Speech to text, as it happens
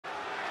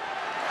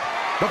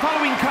The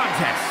following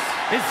contest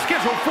is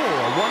scheduled for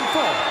one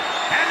fall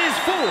and is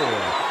for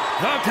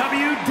the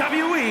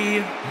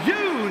WWE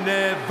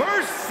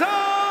Universal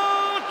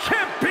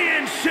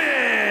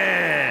Championship.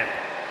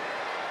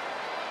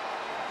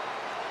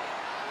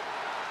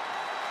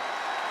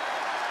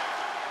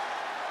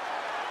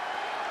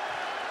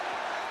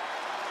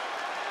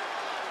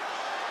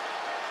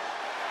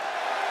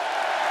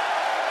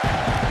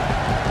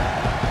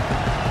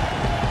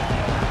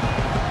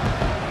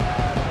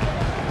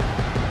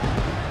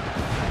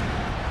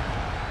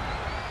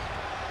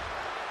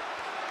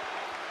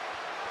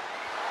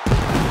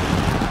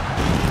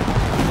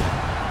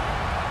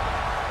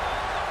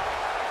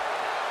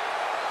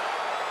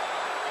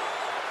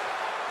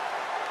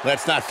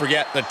 Let's not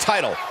forget, the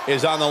title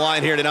is on the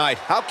line here tonight.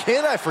 How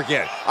can I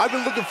forget? I've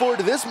been looking forward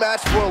to this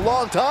match for a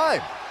long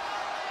time.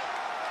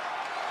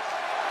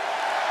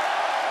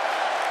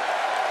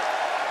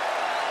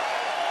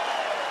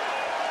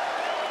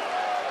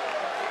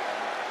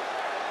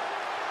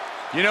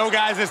 You know,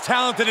 guys, as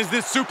talented as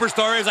this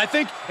superstar is, I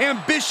think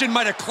ambition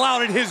might have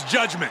clouded his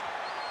judgment.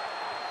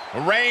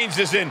 Reigns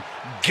is in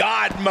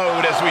God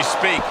mode as we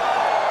speak.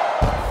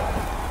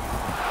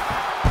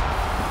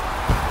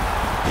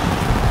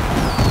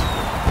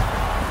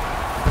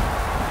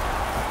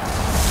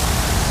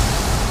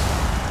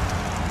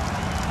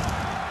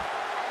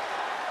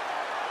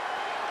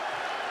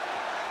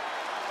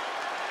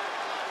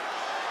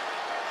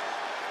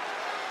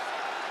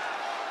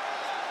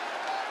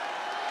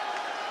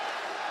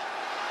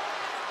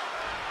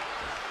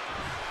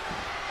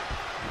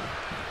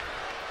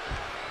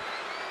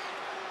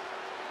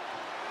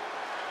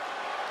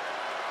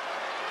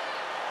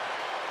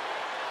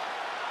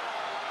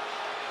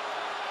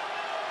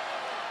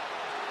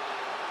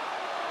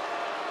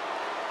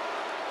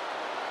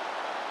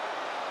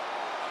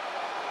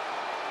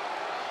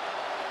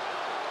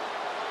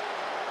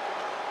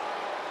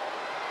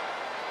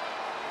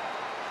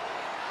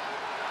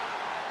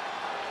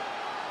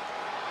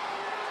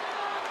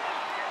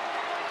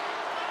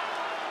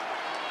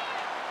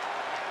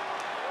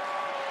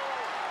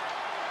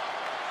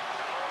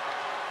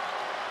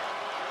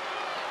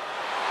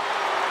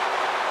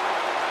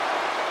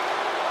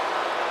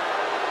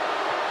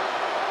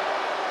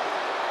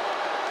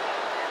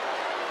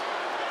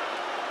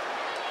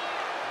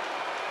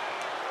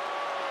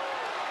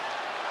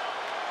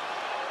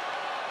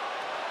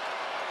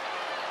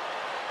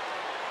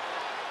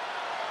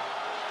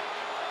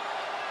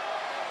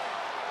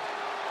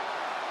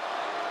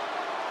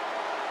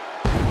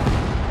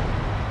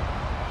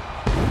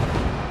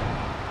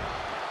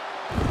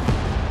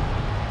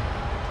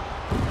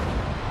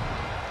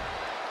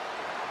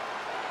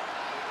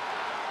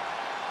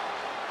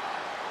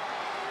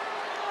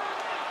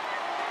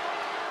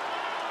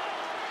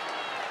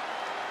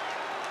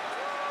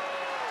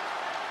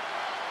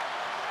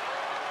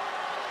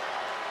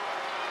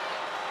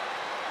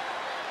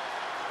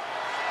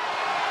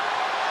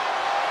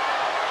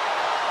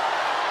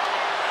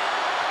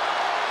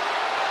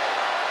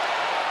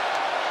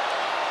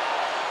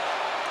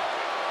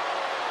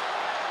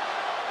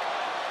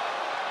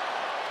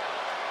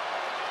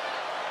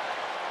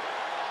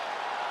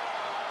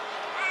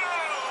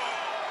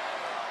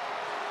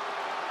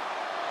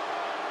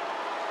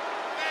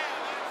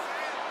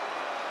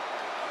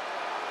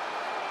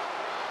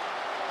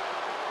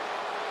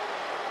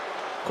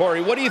 Corey,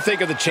 what do you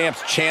think of the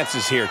champ's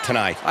chances here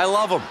tonight? I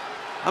love him.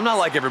 I'm not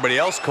like everybody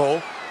else,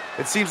 Cole.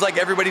 It seems like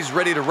everybody's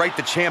ready to write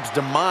the champ's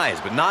demise,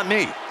 but not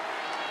me.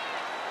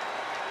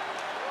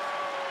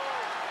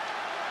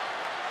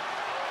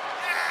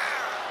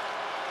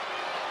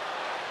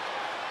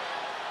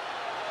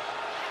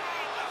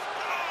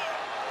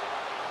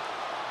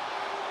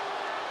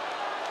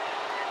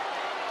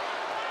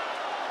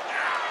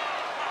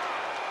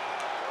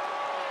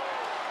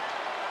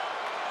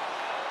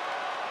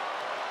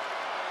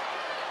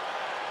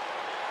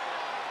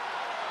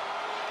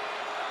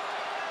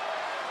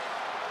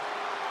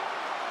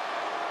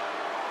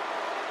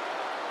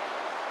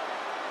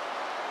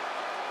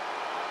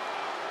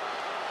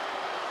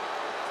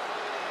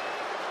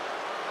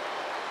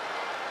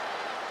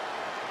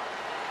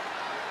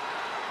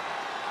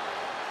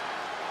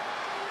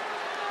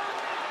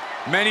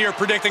 Many are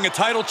predicting a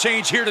title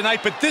change here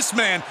tonight, but this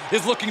man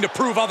is looking to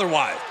prove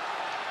otherwise.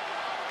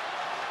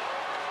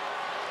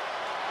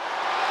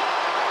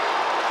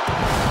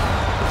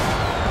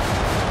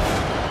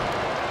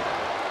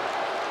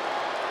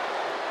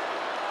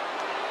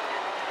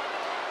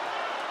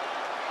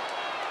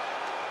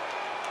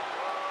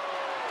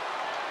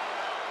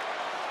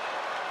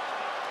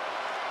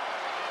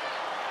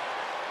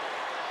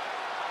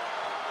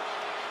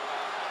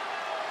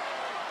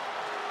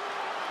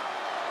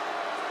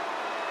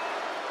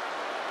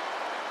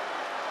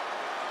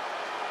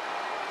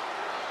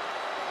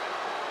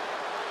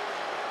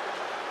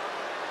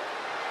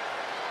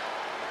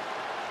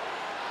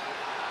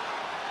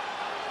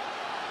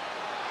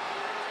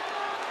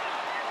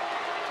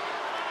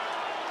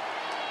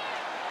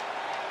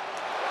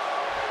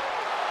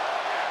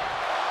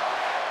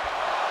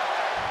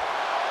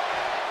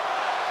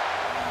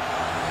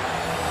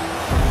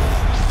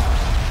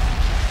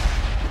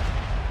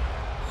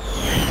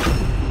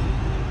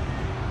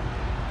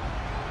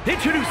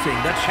 Introducing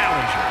the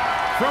challenger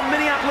from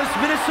Minneapolis,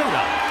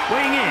 Minnesota,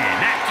 weighing in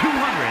at 220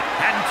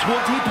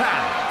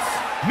 pounds,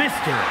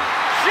 Mr.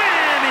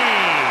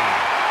 Jimmie.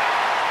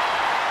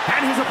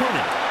 And his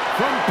opponent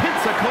from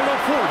Pensacola,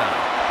 Florida,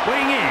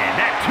 weighing in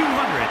at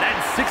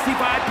 265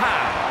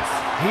 pounds,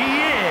 he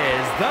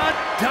is the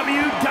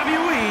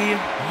WWE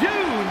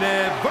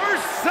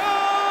Universal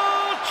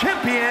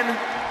Champion,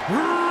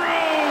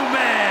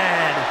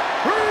 Roman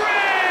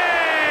Reigns.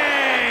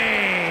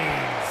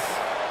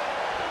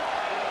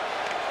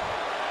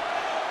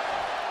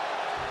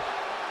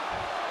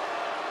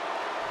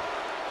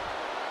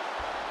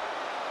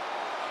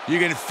 You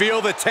can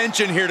feel the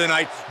tension here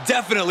tonight.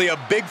 Definitely a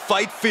big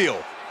fight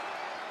feel.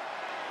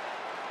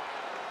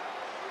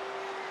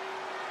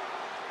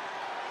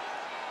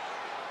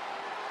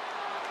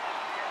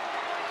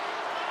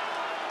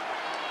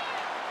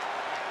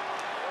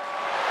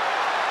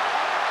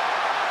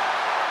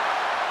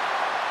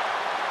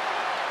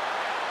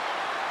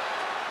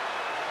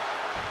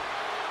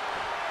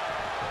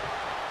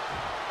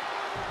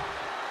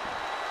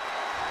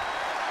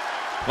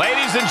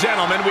 Ladies and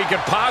gentlemen, we could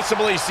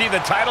possibly see the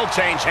title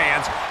change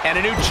hands and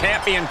a new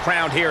champion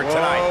crowned here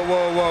tonight.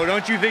 Whoa, whoa, whoa.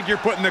 Don't you think you're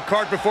putting the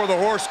cart before the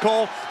horse,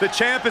 Cole? The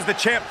champ is the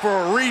champ for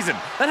a reason.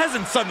 That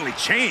hasn't suddenly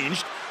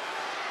changed.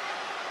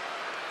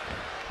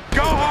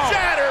 Go home!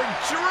 Shattered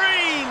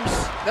dreams!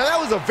 Now that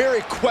was a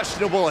very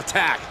questionable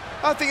attack.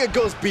 I think it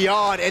goes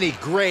beyond any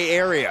gray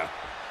area.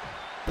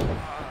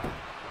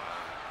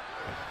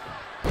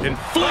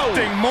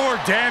 Inflicting more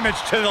damage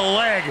to the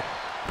leg.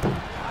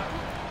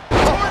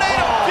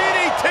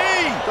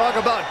 Talk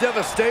about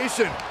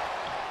devastation.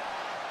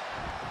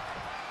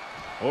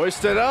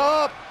 Hoisted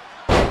up.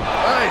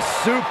 Nice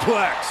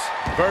suplex.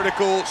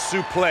 Vertical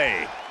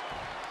suplex.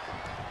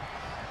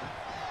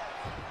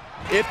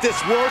 If this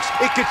works,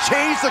 it could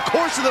change the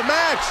course of the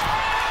match.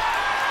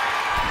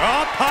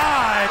 Up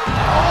high.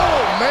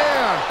 Oh,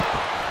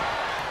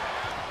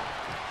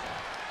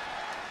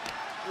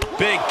 man.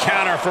 Big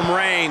counter from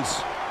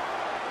Reigns.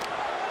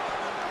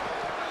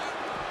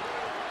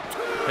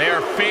 They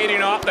are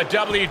feeding off the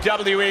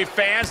WWE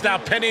fans, now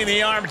pinning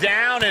the arm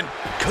down, and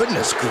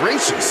Goodness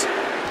gracious.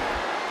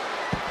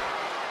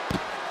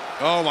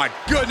 Oh, my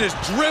goodness.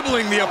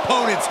 Dribbling the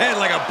opponent's head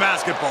like a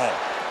basketball.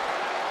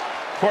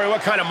 Corey,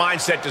 what kind of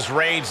mindset does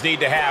Reigns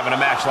need to have in a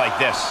match like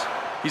this?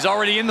 He's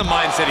already in the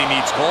mindset he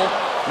needs, Cole.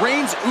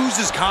 Reigns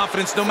oozes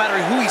confidence no matter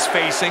who he's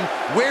facing,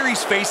 where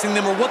he's facing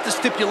them, or what the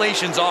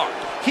stipulations are.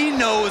 He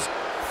knows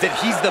that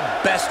he's the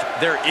best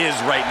there is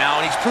right now,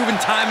 and he's proven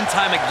time and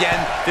time again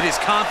that his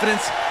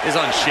confidence is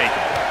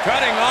unshakable.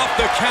 Cutting off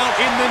the count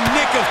in the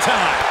nick of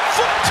time.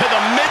 Foot to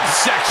the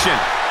midsection.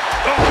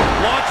 Oh,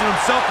 launching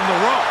himself in the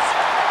ropes.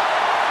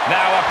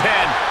 Now a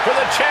pin for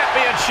the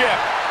championship.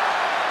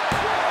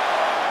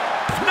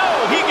 No,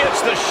 he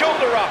gets the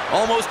shoulder up.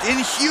 Almost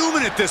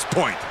inhuman at this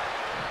point.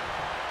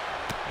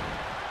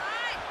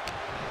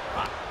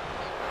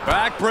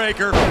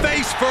 Backbreaker,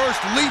 face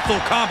first, lethal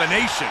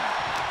combination.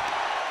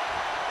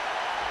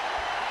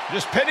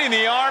 Just pinning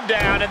the arm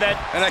down and then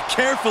And a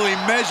carefully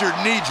measured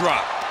knee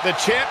drop. the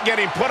champ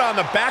getting put on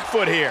the back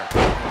foot here.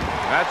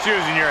 That's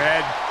using your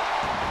head.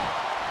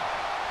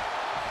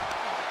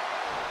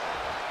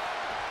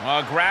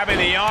 Grabbing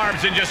the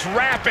arms and just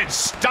rapid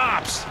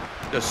stomps.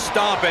 Just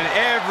stomping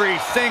every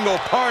single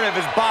part of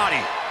his body.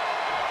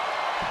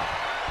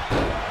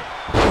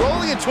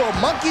 Rolling into a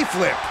monkey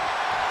flip.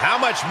 How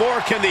much more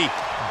can the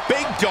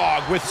big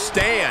dog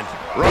withstand?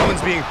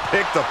 Roman's being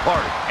picked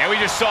apart. And we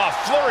just saw a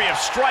flurry of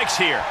strikes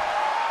here.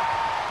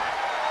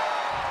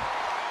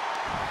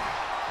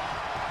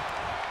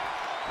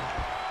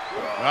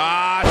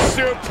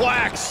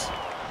 Suplex.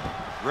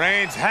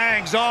 Reigns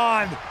hangs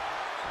on.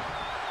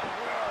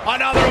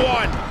 Another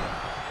one.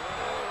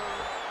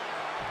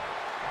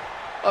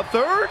 A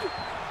third?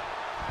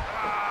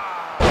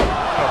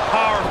 A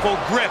powerful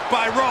grip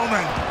by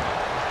Roman.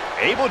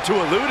 Able to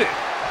elude it.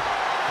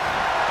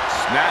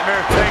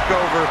 Snapmare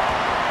takeover.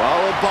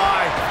 Followed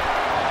by...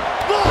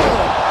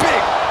 Oh,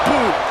 big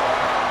boot.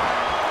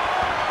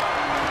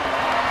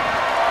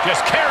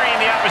 Just carrying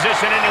the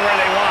opposition anywhere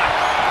they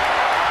want.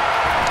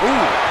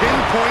 Ooh,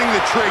 pinpointing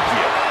the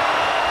trachea.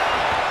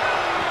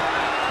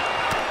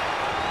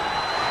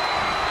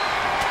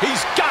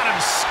 He's got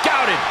him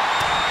scouted.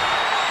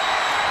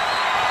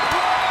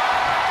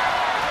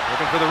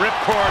 Looking for the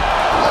ripcord.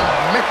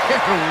 Oh, man,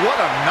 what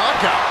a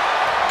knockout.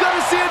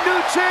 Gonna see a new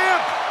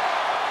champ.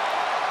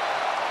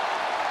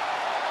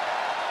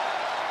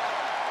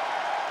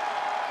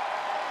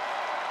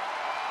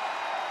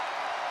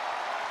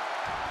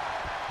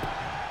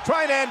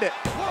 Try and end it.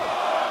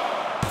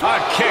 A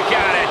kick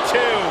out at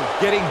two.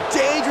 Getting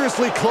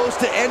dangerously close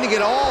to ending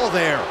it all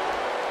there.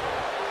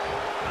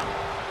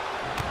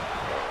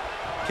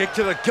 Kick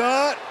to the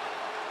gut.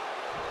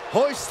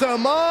 Hoist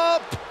them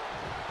up.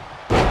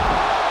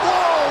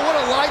 Whoa, what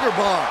a Liger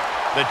bomb.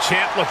 The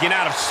champ looking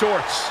out of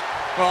sorts.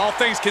 Well, all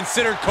things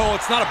considered, Cole,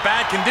 it's not a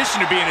bad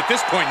condition to be in at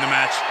this point in the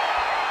match.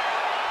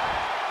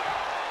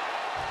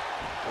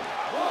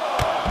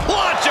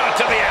 Launch out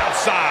to the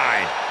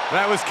outside.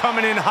 That was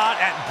coming in hot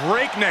at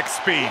breakneck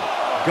speed.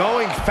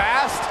 Going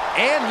fast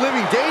and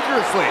living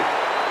dangerously.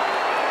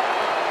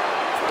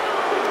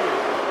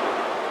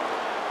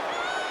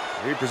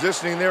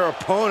 Repositioning their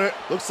opponent.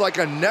 Looks like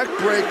a neck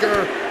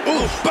breaker.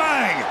 Oof,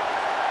 bang!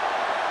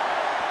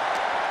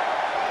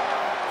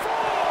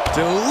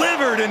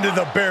 Delivered into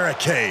the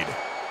barricade.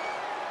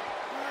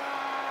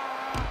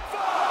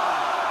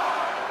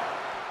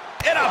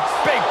 And a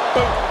big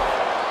boot.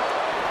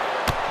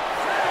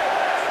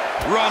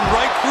 Run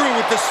right through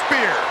with the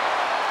spear.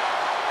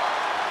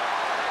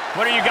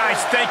 What are you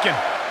guys thinking?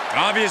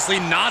 Obviously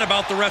not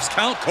about the ref's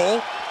count,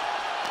 Cole.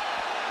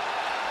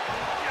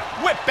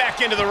 Whip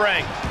back into the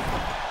ring.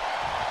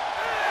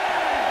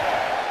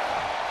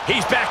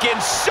 He's back in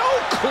so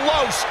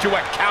close to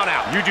a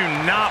countout. You do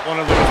not want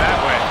to lose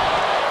that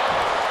way.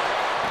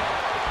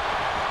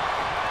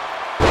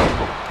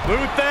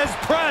 Luthez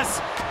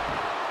press.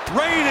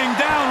 Raining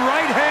down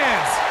right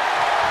hands.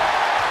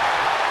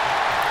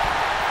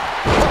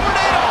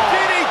 Tornado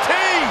DDT.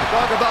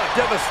 Talk about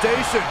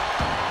devastation.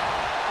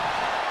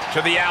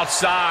 To the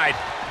outside.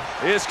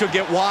 This could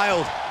get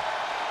wild.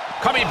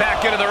 Coming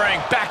back into the ring.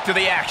 Back to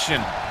the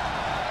action.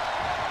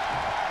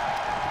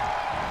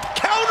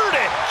 Countered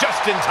it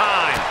just in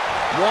time.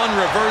 One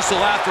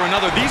reversal after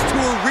another. These two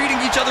are reading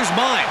each other's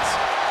minds.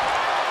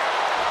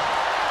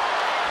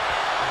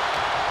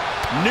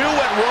 Knew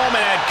what Roman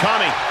had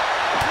coming.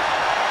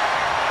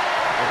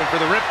 Looking for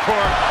the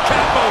ripcord.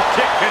 Capo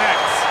kick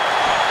connects.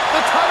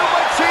 The title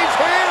might change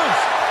hands.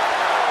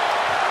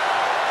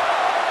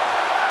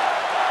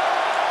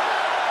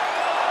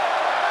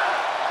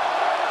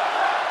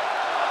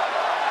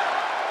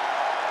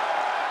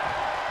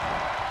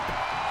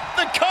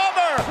 The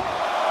cover.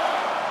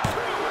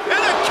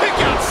 And a kick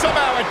out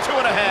somehow at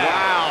 2.5.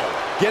 Wow.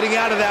 Getting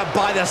out of that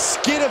by the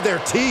skin of their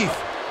teeth.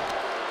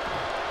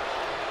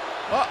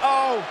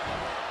 Uh-oh.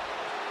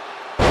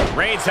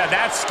 Reigns had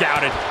that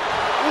scouted.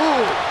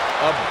 Ooh.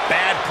 A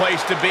bad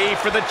place to be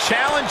for the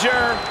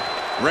challenger.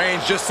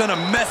 Reigns just sent a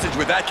message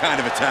with that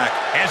kind of attack.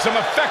 And some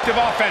effective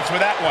offense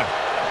with that one.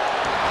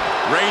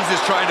 Reigns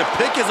is trying to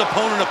pick his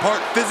opponent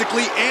apart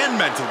physically and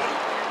mentally.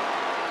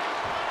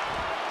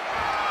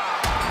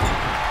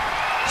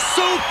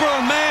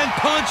 Superman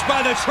punch by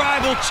the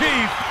Tribal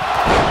Chief.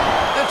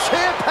 The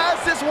champ has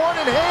this one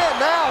in hand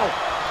now.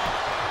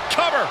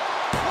 Cover.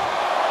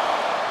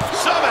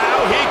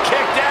 Somehow he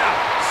kicked out.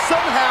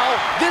 Somehow,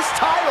 this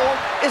title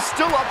is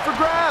still up for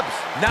grabs.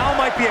 Now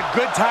might be a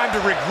good time to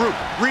regroup.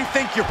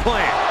 Rethink your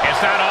plan. It's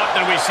not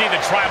often we see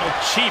the Tribal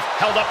Chief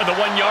held up at the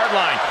 1-yard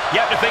line. You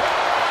have to think,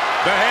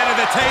 The head of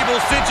the table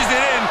cinches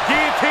it in.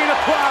 Guillotine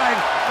applied.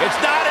 it's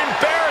not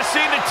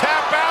embarrassing to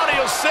tap out.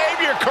 He'll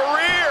save your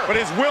career. But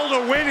his will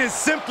to win is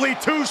simply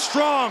too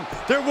strong.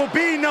 There will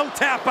be no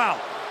tap out.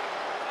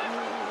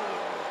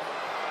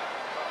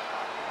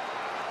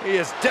 He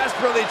is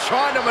desperately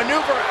trying to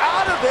maneuver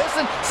out of this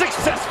and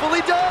successfully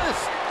does.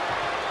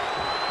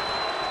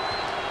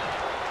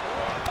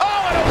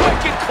 Oh, and a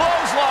wicked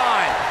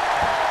clothesline.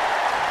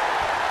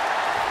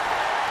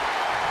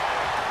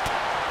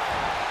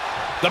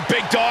 The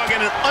big dog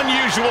in an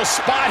unusual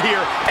spot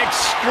here,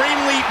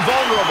 extremely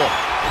vulnerable.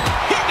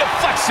 He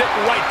deflects it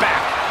right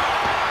back.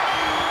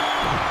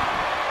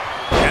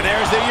 And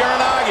there's the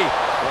Uranagi.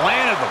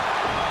 Landed them.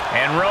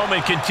 And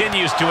Roman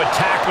continues to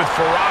attack with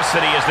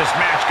ferocity as this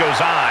match goes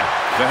on.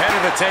 The head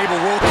of the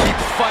table will keep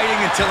fighting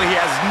until he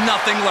has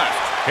nothing left.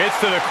 Hits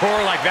to the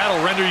core like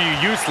that'll render you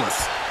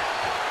useless.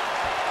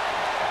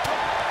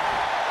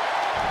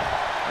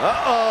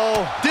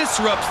 Uh-oh.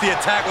 Disrupts the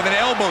attack with an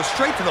elbow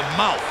straight to the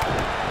mouth.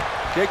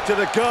 Kick to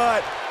the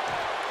gut.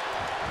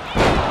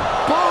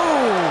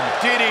 Boom!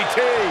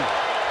 DDT.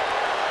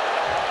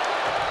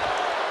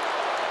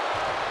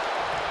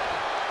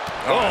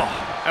 Oh,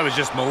 that was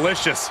just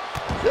malicious.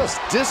 Just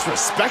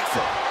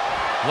disrespectful.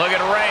 Look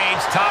at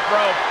Reigns, top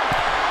rope.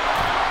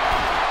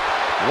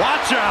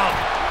 Watch out.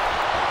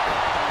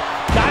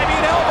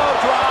 Diving elbow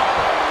drop.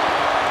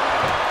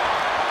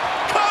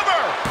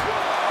 Cover.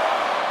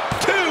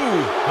 2.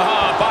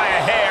 By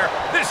a hair.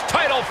 This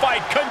title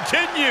fight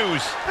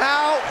continues.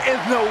 How in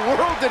the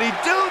world did he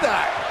do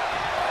that?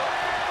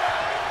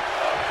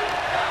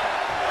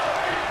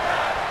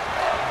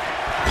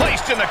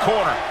 Placed in the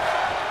corner.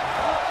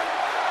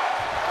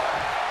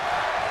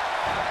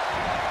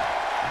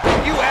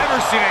 Have you ever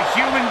seen a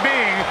human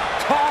being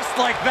tossed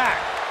like that?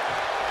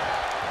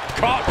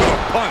 Caught with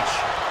a punch.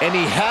 And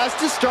he has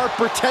to start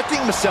protecting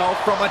himself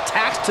from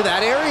attacks to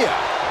that area.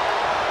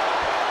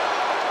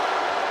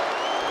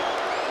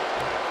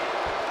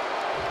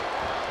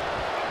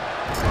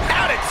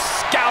 Out it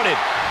scouted.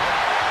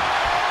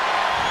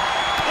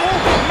 Oh,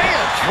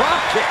 man,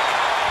 drop kick.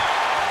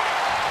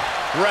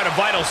 We're at a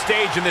vital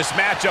stage in this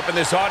matchup, and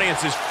this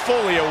audience is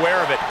fully aware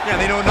of it. Yeah,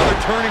 they know another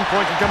turning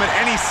point can come at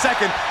any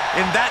second,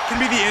 and that can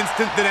be the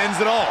instant that ends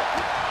it all.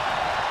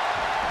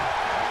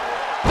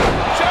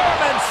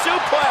 German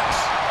suplex.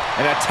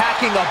 And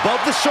attacking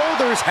above the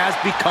shoulders has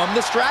become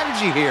the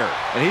strategy here.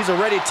 And he's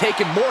already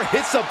taken more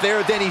hits up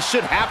there than he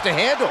should have to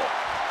handle.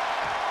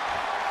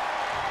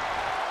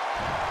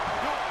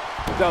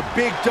 The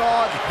big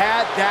dog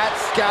had that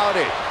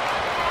scouted.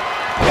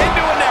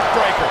 Into a neck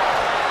breaker.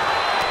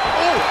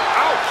 Oh,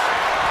 ouch.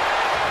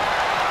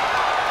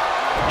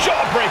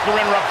 Jawbreaker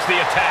interrupts the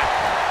attack.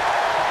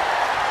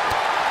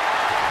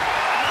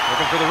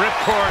 Looking for the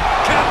ripcord.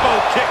 Combo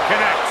kick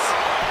connects.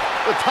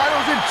 The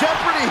title's in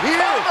jeopardy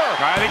here.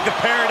 I think the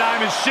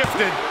paradigm has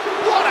shifted.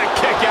 What a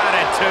kick out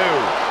at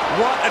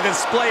 2. What a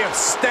display of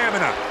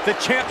stamina. The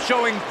champ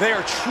showing they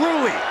are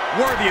truly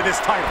worthy of this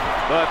title.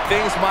 But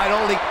things might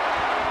only...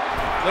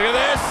 Look at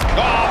this.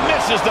 Oh,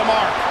 misses the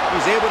mark.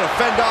 He's able to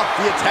fend off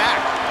the attack.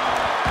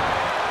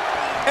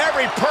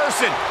 Every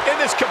person in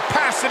this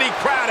capacity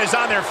crowd is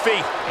on their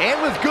feet. And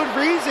with good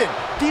reason.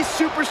 These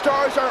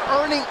superstars are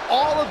earning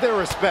all of their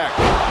respect.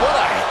 What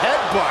a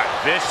headbutt.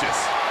 Vicious.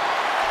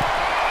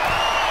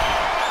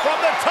 From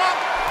the top.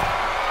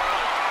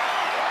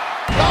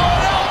 Oh,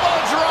 an elbow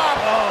drop.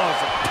 Oh,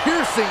 it's a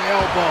piercing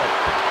elbow.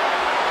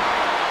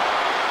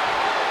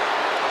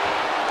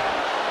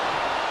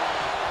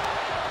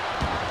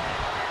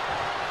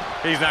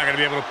 He's not going to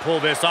be able to pull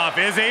this off,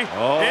 is he?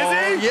 Oh,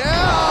 is he? Yeah.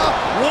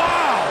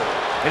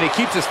 Wow. And he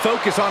keeps his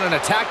focus on an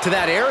attack to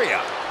that area.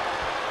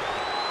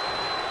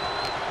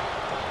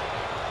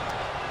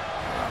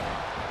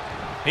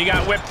 He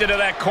got whipped into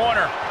that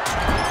corner.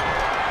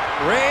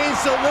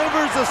 Reigns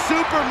delivers a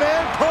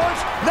Superman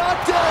punch.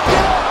 Not done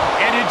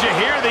yet. And did you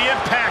hear the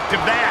impact of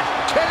that?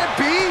 Can it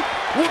be?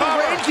 Will the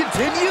reign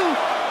continue?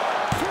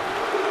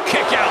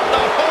 Kick out.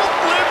 The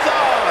hope lives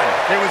on.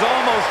 It was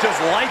almost just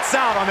lights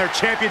out on their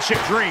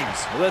championship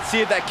dreams. Let's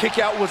see if that kick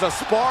out was a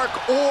spark,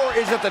 or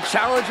is it the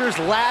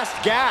challenger's last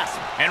gasp?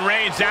 And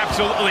Reigns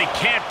absolutely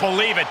can't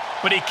believe it,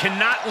 but he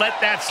cannot let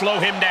that slow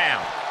him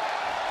down.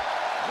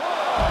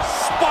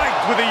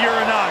 Spiked with a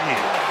Uranagi.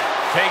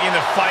 Taking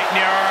the fight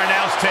near our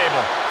announce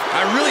table.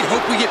 I really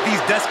hope we get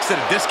these desks at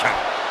a discount.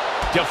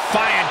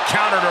 Defiant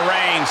counter to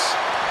Reigns.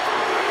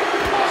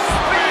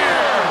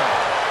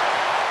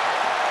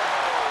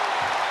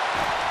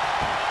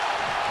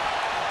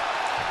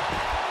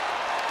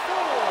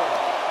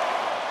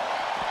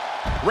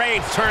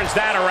 Reigns turns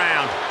that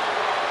around.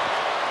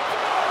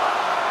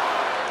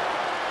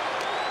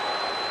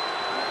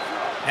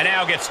 And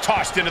now gets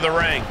tossed into the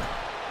ring.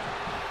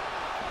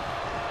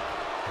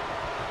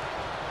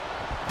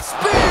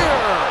 Spear!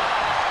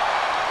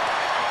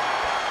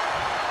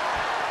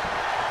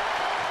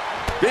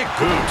 Big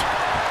boot.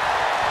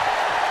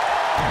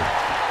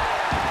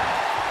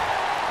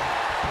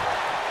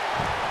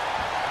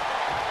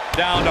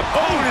 Down to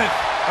opponent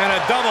and a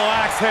double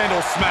axe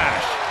handle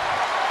smash.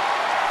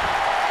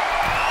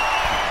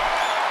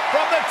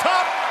 From the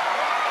top,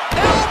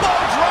 elbow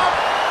drop.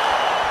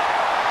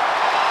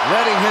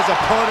 Letting his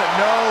opponent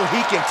know he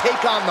can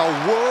take on the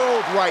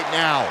world right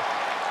now.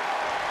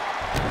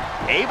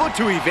 Able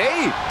to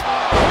evade.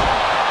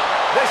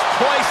 This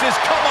place has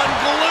come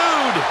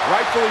unglued.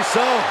 Rightfully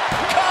so.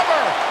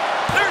 Cover.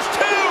 There's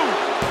 2.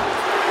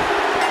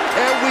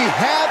 And we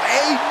have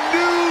a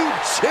new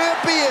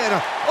champion.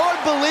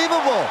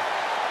 Unbelievable.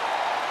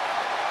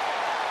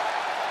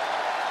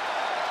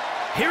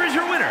 Here is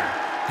your winner,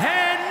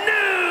 and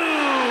new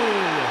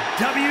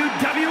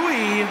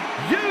WWE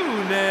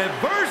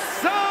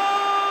Universal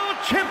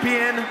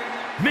Champion,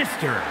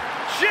 Mr.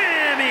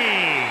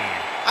 Jimmy.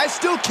 I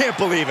still can't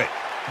believe it.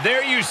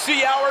 There you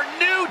see our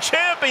new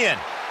champion.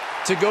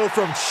 To go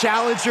from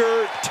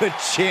challenger to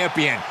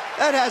champion.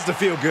 That has to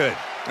feel good.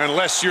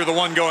 Unless you're the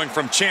one going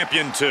from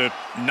champion to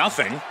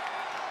nothing.